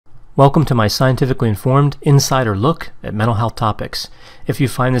Welcome to my scientifically informed insider look at mental health topics. If you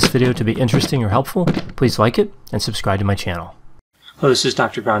find this video to be interesting or helpful, please like it and subscribe to my channel. Hello, this is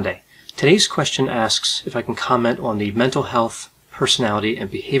Dr. Grande. Today's question asks if I can comment on the mental health, personality,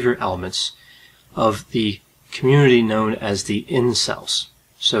 and behavior elements of the community known as the Incels,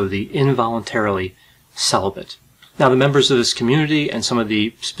 so the involuntarily celibate. Now, the members of this community and some of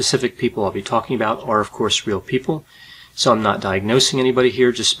the specific people I'll be talking about are, of course, real people. So I'm not diagnosing anybody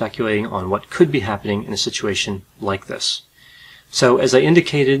here, just speculating on what could be happening in a situation like this. So as I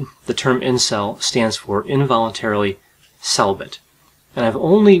indicated, the term incel stands for involuntarily celibate. And I've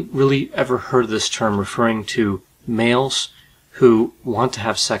only really ever heard this term referring to males who want to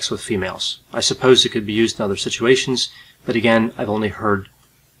have sex with females. I suppose it could be used in other situations, but again, I've only heard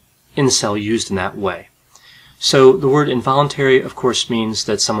incel used in that way. So the word involuntary, of course, means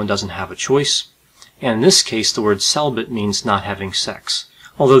that someone doesn't have a choice. And in this case, the word celibate means not having sex.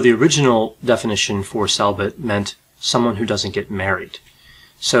 Although the original definition for celibate meant someone who doesn't get married.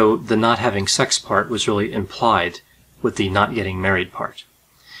 So the not having sex part was really implied with the not getting married part.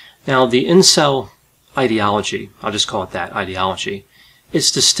 Now, the incel ideology, I'll just call it that, ideology, is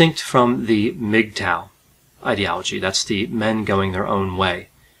distinct from the MGTOW ideology. That's the men going their own way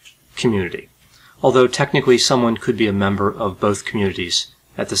community. Although technically someone could be a member of both communities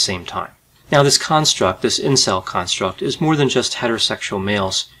at the same time. Now, this construct, this incel construct, is more than just heterosexual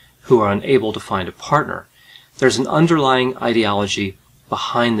males who are unable to find a partner. There's an underlying ideology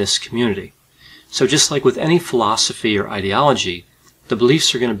behind this community. So just like with any philosophy or ideology, the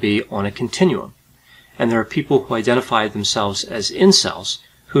beliefs are going to be on a continuum. And there are people who identify themselves as incels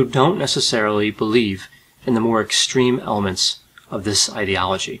who don't necessarily believe in the more extreme elements of this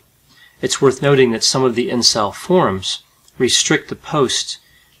ideology. It's worth noting that some of the incel forums restrict the posts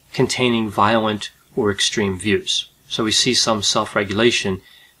containing violent or extreme views. So we see some self-regulation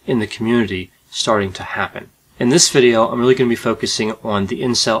in the community starting to happen. In this video, I'm really going to be focusing on the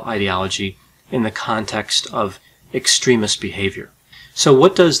incel ideology in the context of extremist behavior. So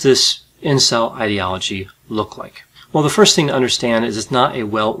what does this incel ideology look like? Well, the first thing to understand is it's not a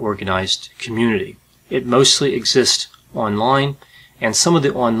well-organized community. It mostly exists online, and some of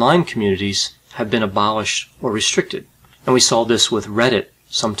the online communities have been abolished or restricted. And we saw this with Reddit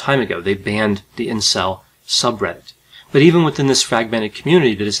some time ago. They banned the incel subreddit. But even within this fragmented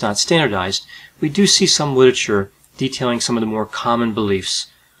community that is not standardized, we do see some literature detailing some of the more common beliefs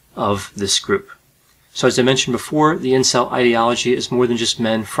of this group. So as I mentioned before, the incel ideology is more than just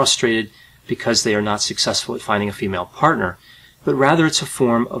men frustrated because they are not successful at finding a female partner, but rather it's a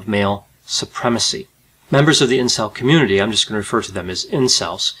form of male supremacy. Members of the incel community, I'm just going to refer to them as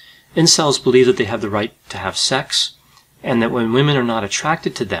incels. Incels believe that they have the right to have sex, and that when women are not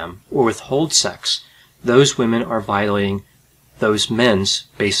attracted to them or withhold sex, those women are violating those men's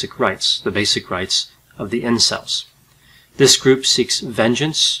basic rights, the basic rights of the incels. This group seeks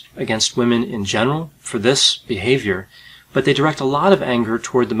vengeance against women in general for this behavior, but they direct a lot of anger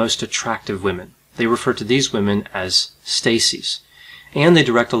toward the most attractive women. They refer to these women as Stacies. And they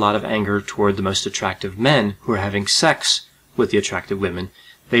direct a lot of anger toward the most attractive men who are having sex with the attractive women.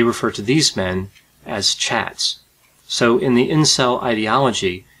 They refer to these men as Chads. So in the incel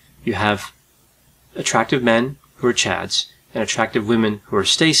ideology, you have attractive men who are Chads and attractive women who are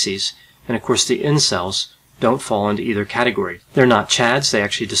Stacies, and of course the incels don't fall into either category. They're not Chads, they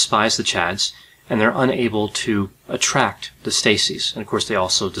actually despise the Chads, and they're unable to attract the Stacies, and of course they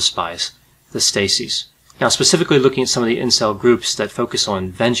also despise the Stacies. Now, specifically looking at some of the incel groups that focus on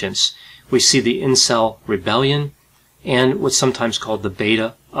vengeance, we see the incel rebellion and what's sometimes called the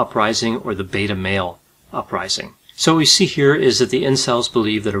beta uprising or the beta male uprising. So what we see here is that the incels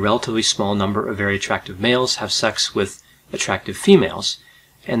believe that a relatively small number of very attractive males have sex with attractive females,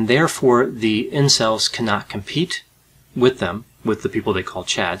 and therefore the incels cannot compete with them, with the people they call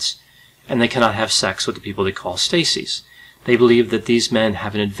Chads, and they cannot have sex with the people they call Stacies. They believe that these men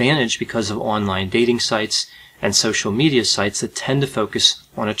have an advantage because of online dating sites and social media sites that tend to focus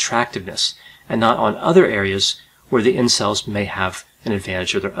on attractiveness and not on other areas where the incels may have an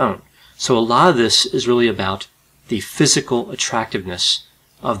advantage of their own. So a lot of this is really about the physical attractiveness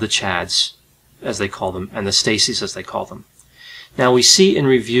of the Chads, as they call them, and the Stacies, as they call them. Now, we see in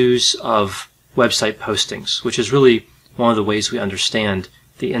reviews of website postings, which is really one of the ways we understand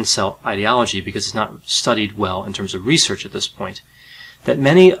the incel ideology because it's not studied well in terms of research at this point, that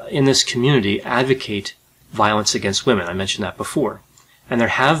many in this community advocate violence against women. I mentioned that before. And there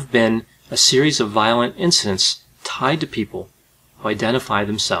have been a series of violent incidents tied to people who identify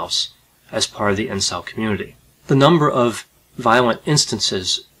themselves as part of the incel community. The number of violent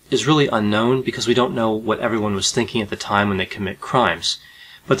instances is really unknown because we don't know what everyone was thinking at the time when they commit crimes.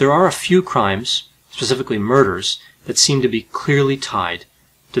 But there are a few crimes, specifically murders, that seem to be clearly tied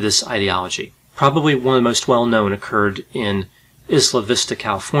to this ideology. Probably one of the most well-known occurred in Isla Vista,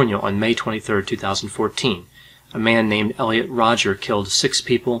 California on May 23, 2014. A man named Elliott Roger killed 6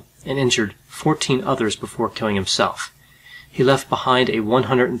 people and injured 14 others before killing himself. He left behind a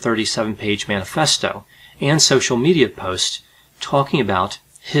 137-page manifesto and social media post talking about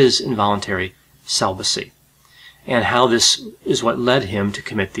his involuntary celibacy and how this is what led him to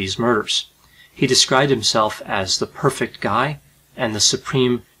commit these murders. He described himself as the perfect guy and the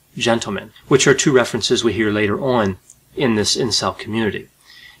supreme gentleman, which are 2 references we hear later on in this incel community.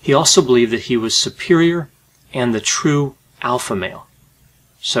 He also believed that he was superior and the true alpha male.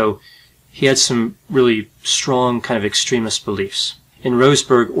 So he had some really strong kind of extremist beliefs. In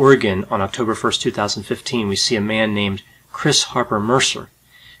Roseburg, Oregon, on October 1, 2015, we see a man named Chris Harper-Mercer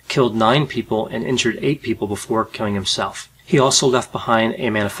killed 9 people and injured 8 people before killing himself. He also left behind a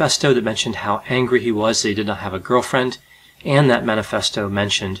manifesto that mentioned how angry he was that he did not have a girlfriend, and that manifesto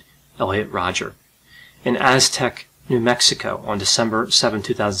mentioned Elliott Roger. In Aztec, New Mexico, on December 7,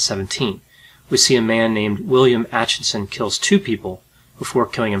 2017, we see a man named William Atchinson kills 2 people before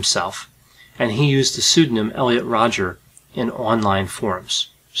killing himself, and he used the pseudonym Elliott Roger in online forums.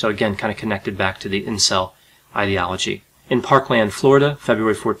 So again, kind of connected back to the incel ideology. In Parkland, Florida,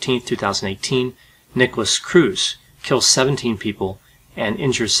 February 14, 2018, Nicholas Cruz kills 17 people and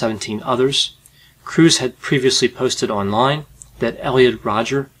injures 17 others. Cruz had previously posted online that Elliott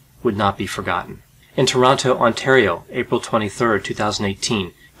Roger would not be forgotten. In Toronto, Ontario, April 23,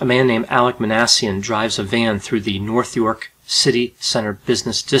 2018, a man named Alec Manassian drives a van through the North York City Center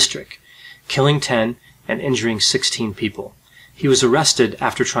Business District, killing 10 and injuring 16 people. He was arrested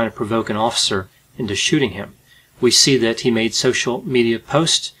after trying to provoke an officer into shooting him. We see that he made social media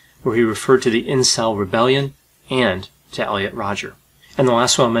posts where he referred to the Incel rebellion and to Elliott Roger. And the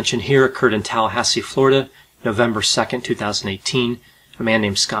last one I'll mention here occurred in Tallahassee, Florida, November 2, 2018. A man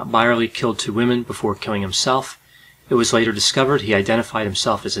named Scott Byerly killed 2 women before killing himself. It was later discovered he identified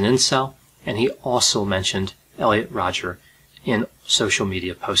himself as an incel, and he also mentioned Elliott Roger in social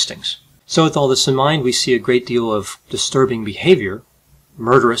media postings. So with all this in mind, we see a great deal of disturbing behavior,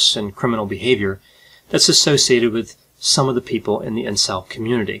 murderous and criminal behavior, that's associated with some of the people in the incel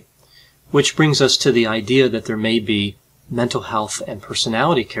community. Which brings us to the idea that there may be mental health and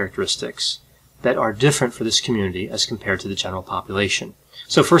personality characteristics that are different for this community as compared to the general population.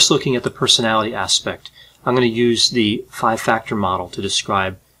 So first, looking at the personality aspect, I'm going to use the 5-factor model to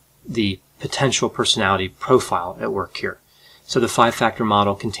describe the potential personality profile at work here. So the 5-factor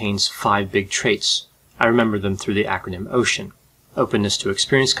model contains 5 big traits. I remember them through the acronym OCEAN: openness to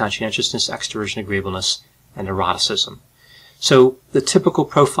experience, conscientiousness, extroversion, agreeableness, and neuroticism. So the typical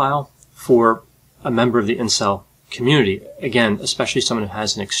profile for a member of the incel community, again, especially someone who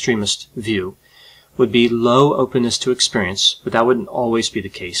has an extremist view, would be low openness to experience, but that wouldn't always be the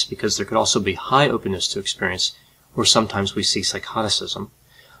case because there could also be high openness to experience, where sometimes we see psychoticism.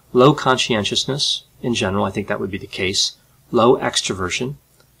 Low conscientiousness, in general, I think that would be the case. Low extroversion.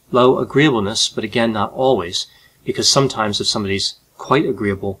 Low agreeableness, but again, not always, because sometimes if somebody's quite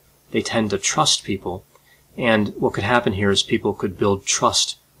agreeable, they tend to trust people, and what could happen here is people could build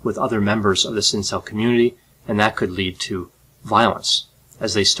trust with other members of this incel community, and that could lead to violence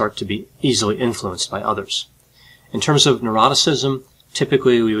as they start to be easily influenced by others. In terms of neuroticism,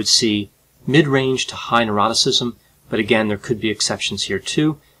 typically we would see mid-range to high neuroticism, but again, there could be exceptions here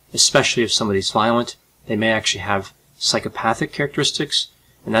too, especially if somebody's violent. They may actually have psychopathic characteristics,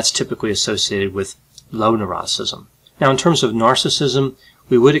 and that's typically associated with low neuroticism. Now, in terms of narcissism,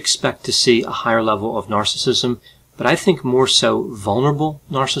 we would expect to see a higher level of narcissism, but I think more so vulnerable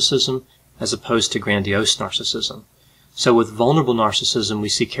narcissism as opposed to grandiose narcissism. So with vulnerable narcissism, we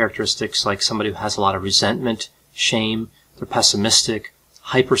see characteristics like somebody who has a lot of resentment, shame, they're pessimistic,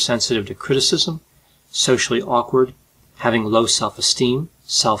 hypersensitive to criticism, socially awkward, having low self-esteem,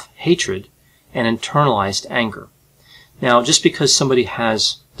 self-hatred, and internalized anger. Now, just because somebody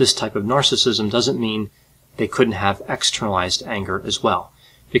has this type of narcissism doesn't mean they couldn't have externalized anger as well.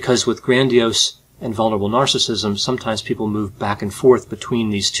 Because with grandiose and vulnerable narcissism, sometimes people move back and forth between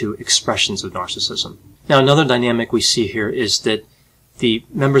these 2 expressions of narcissism. Now, another dynamic we see here is that the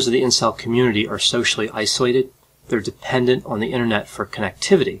members of the incel community are socially isolated. They're dependent on the internet for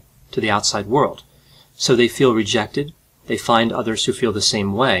connectivity to the outside world. So they feel rejected, they find others who feel the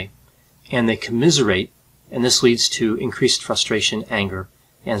same way, and they commiserate, and this leads to increased frustration, anger,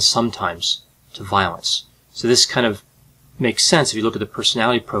 and sometimes to violence. So this kind of makes sense if you look at the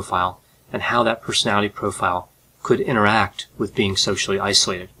personality profile and how that personality profile could interact with being socially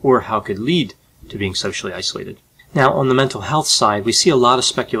isolated, or how it could lead to being socially isolated. Now, on the mental health side, we see a lot of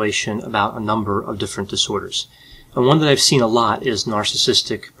speculation about a number of different disorders. And one that I've seen a lot is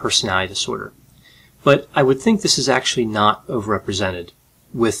narcissistic personality disorder. But I would think this is actually not overrepresented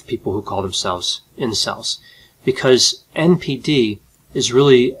with people who call themselves incels, because NPD is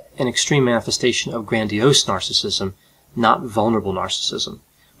really an extreme manifestation of grandiose narcissism, not vulnerable narcissism.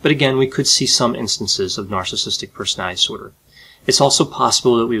 But again, we could see some instances of narcissistic personality disorder. It's also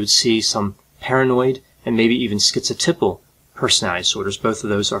possible that we would see some paranoid and maybe even schizotypal personality disorders. Both of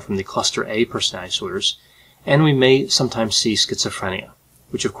those are from the cluster A personality disorders. And we may sometimes see schizophrenia,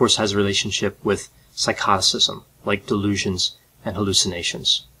 which of course has a relationship with psychoticism, like delusions and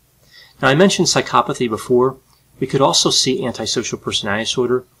hallucinations. Now, I mentioned psychopathy before. We could also see antisocial personality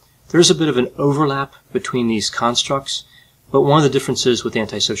disorder. There's a bit of an overlap between these constructs, but one of the differences with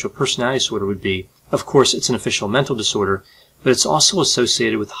antisocial personality disorder would be, of course, it's an official mental disorder, but it's also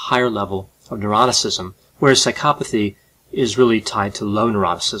associated with a higher level of neuroticism, whereas psychopathy is really tied to low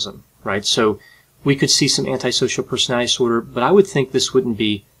neuroticism, right? So we could see some antisocial personality disorder, but I would think this wouldn't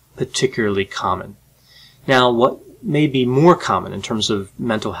be particularly common. Now, what may be more common in terms of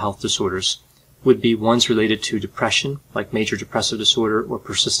mental health disorders would be ones related to depression, like major depressive disorder or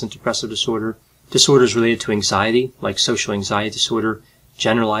persistent depressive disorder, disorders related to anxiety, like social anxiety disorder,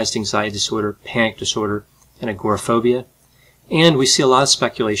 generalized anxiety disorder, panic disorder, and agoraphobia. And we see a lot of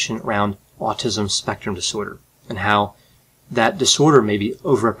speculation around autism spectrum disorder and how that disorder may be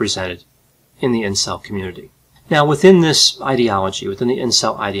overrepresented in the incel community. Now, within this ideology, within the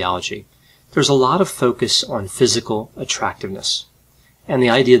incel ideology, there's a lot of focus on physical attractiveness and the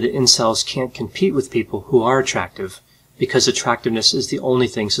idea that incels can't compete with people who are attractive because attractiveness is the only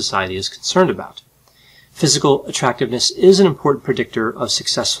thing society is concerned about. Physical attractiveness is an important predictor of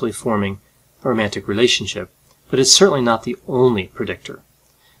successfully forming a romantic relationship, but it's certainly not the only predictor.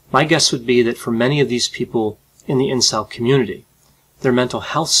 My guess would be that for many of these people in the incel community, their mental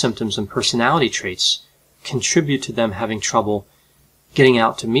health symptoms and personality traits contribute to them having trouble getting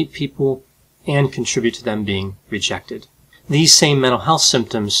out to meet people and contribute to them being rejected. These same mental health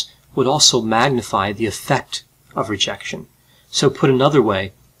symptoms would also magnify the effect of rejection. So put another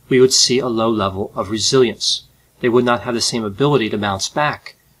way, we would see a low level of resilience. They would not have the same ability to bounce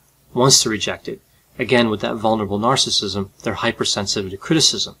back once they're rejected. Again, with that vulnerable narcissism, they're hypersensitive to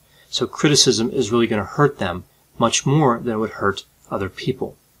criticism. So criticism is really going to hurt them much more than it would hurt other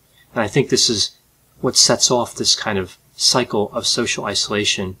people. And I think this is what sets off this kind of cycle of social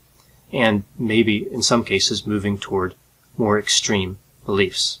isolation and maybe, in some cases, moving toward more extreme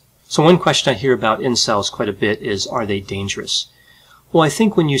beliefs. So one question I hear about incels quite a bit is, are they dangerous? Well, I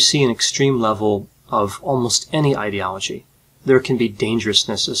think when you see an extreme level of almost any ideology, there can be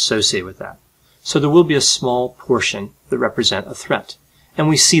dangerousness associated with that. So there will be a small portion that represent a threat. And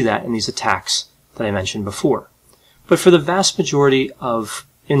we see that in these attacks that I mentioned before. But for the vast majority of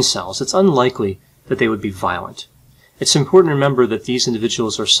incels, it's unlikely that they would be violent. It's important to remember that these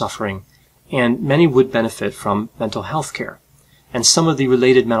individuals are suffering, and many would benefit from mental health care. And some of the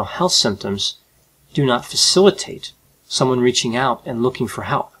related mental health symptoms do not facilitate someone reaching out and looking for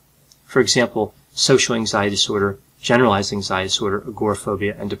help. For example, social anxiety disorder, generalized anxiety disorder,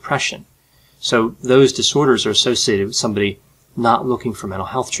 agoraphobia, and depression. So those disorders are associated with somebody not looking for mental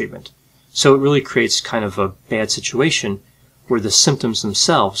health treatment. So it really creates kind of a bad situation where the symptoms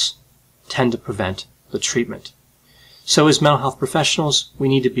themselves tend to prevent the treatment. So as mental health professionals, we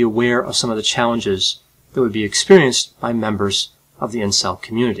need to be aware of some of the challenges that would be experienced by members of the incel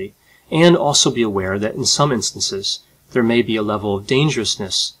community, and also be aware that in some instances there may be a level of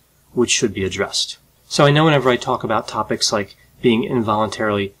dangerousness which should be addressed. So I know whenever I talk about topics like being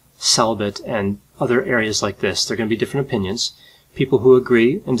involuntarily celibate and other areas like this, there are going to be different opinions, people who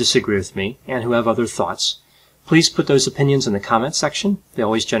agree and disagree with me, and who have other thoughts. Please put those opinions in the comment section. They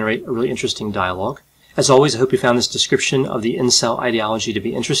always generate a really interesting dialogue. As always, I hope you found this description of the incel ideology to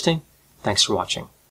be interesting. Thanks for watching.